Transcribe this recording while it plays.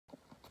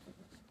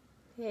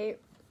Hey,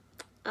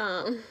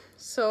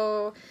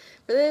 so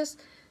for this,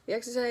 the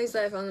exercise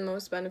that I found the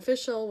most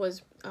beneficial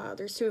was,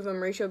 there's two of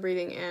them, ratio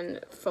breathing and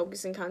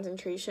focus and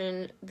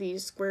concentration. The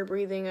square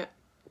breathing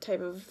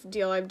type of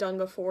deal I've done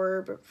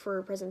before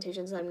for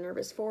presentations I'm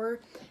nervous for,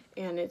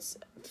 and it's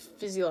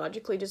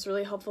physiologically just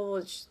really helpful.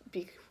 It's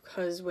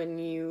because when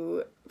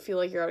you feel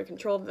like you're out of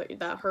control,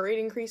 that heart rate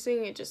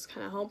increasing, it just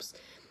kind of helps.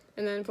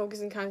 And then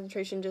focus and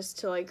concentration just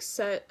to like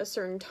set a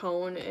certain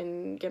tone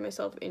and get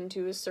myself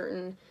into a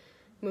certain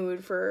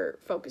mood for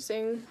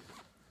focusing.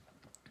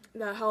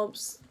 That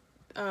helps.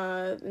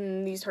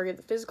 And these target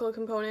the physical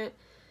component.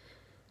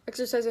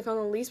 Exercise I found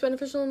the least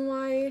beneficial and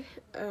why.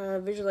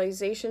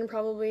 Visualization,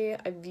 probably.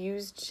 I've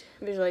used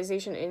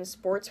visualization in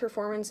sports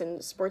performance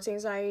and sports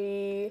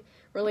anxiety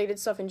related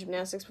stuff in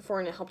gymnastics before,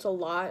 and it helped a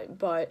lot,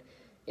 but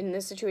in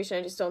this situation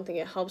I just don't think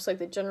it helps. Like,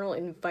 the general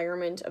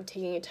environment of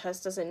taking a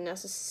test doesn't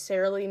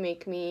necessarily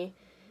make me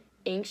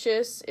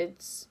anxious.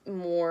 It's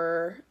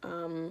more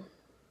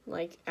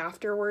like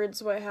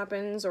afterwards what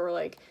happens, or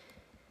like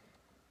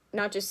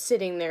not just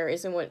sitting there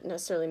isn't what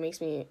necessarily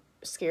makes me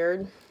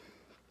scared.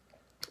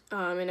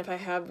 And if I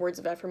have words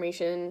of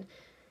affirmation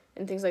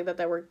and things like that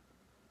that work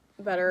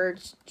better,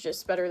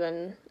 just better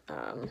than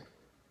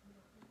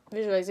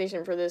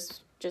visualization for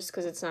this, just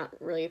because it's not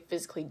really a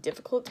physically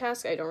difficult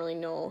task. I don't really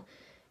know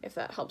if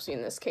that helps me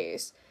in this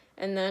case.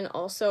 And then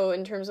also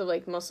in terms of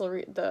like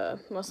the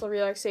muscle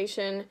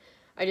relaxation,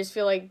 I just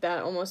feel like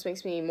that almost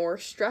makes me more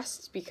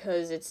stressed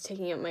because it's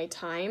taking up my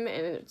time,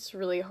 and it's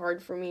really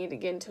hard for me to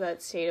get into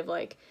that state of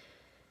like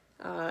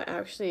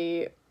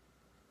actually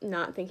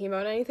not thinking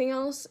about anything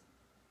else.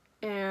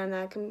 And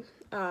that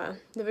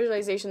the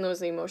visualization, though, is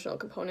the emotional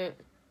component.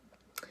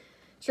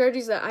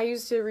 Strategies that I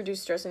use to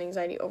reduce stress and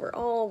anxiety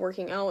overall: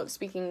 working out,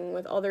 speaking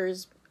with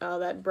others,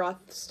 that breath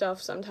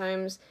stuff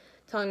sometimes,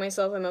 telling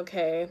myself I'm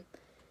okay.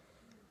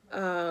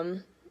 I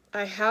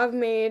have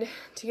made,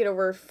 to get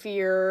over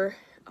fear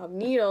of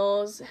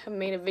needles, have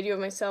made a video of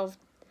myself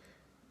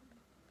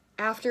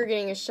after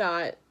getting a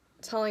shot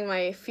telling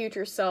my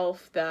future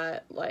self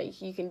that,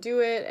 like, you can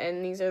do it,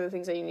 and these are the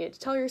things that you need to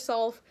tell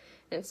yourself,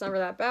 and it's never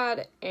that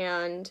bad.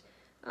 And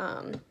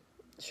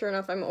sure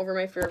enough, I'm over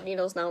my fear of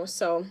needles now.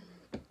 So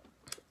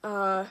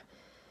all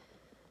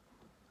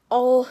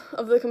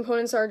of the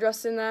components are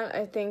addressed in that.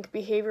 I think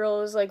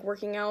behavioral is like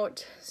working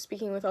out.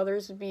 Speaking with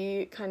others would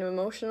be kind of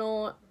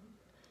emotional,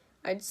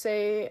 I'd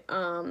say.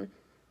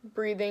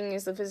 Breathing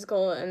is the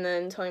physical, and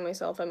then telling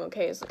myself I'm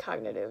okay is the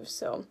cognitive.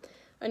 So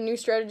a new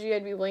strategy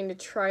I'd be willing to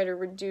try to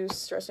reduce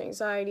stress and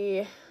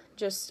anxiety,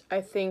 just,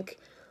 I think,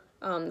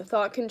 the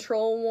thought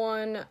control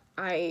one,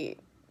 I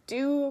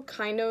do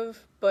kind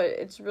of, but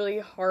it's really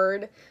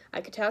hard. I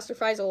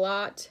catastrophize a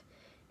lot,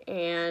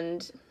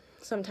 and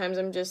sometimes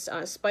I'm just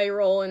on a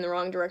spiral in the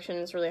wrong direction.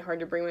 It's really hard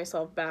to bring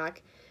myself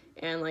back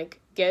and like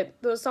get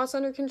those thoughts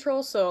under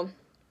control. So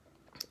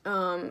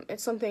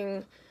it's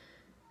something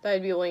that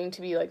I'd be willing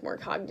to be like more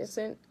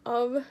cognizant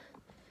of,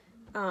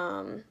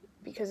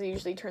 because it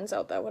usually turns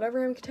out that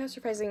whatever I'm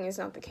catastrophizing is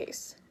not the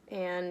case.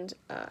 And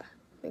I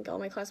think all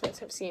my classmates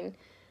have seen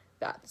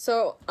that.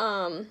 So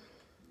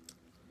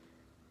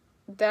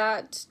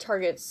that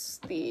targets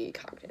the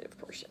cognitive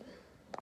portion.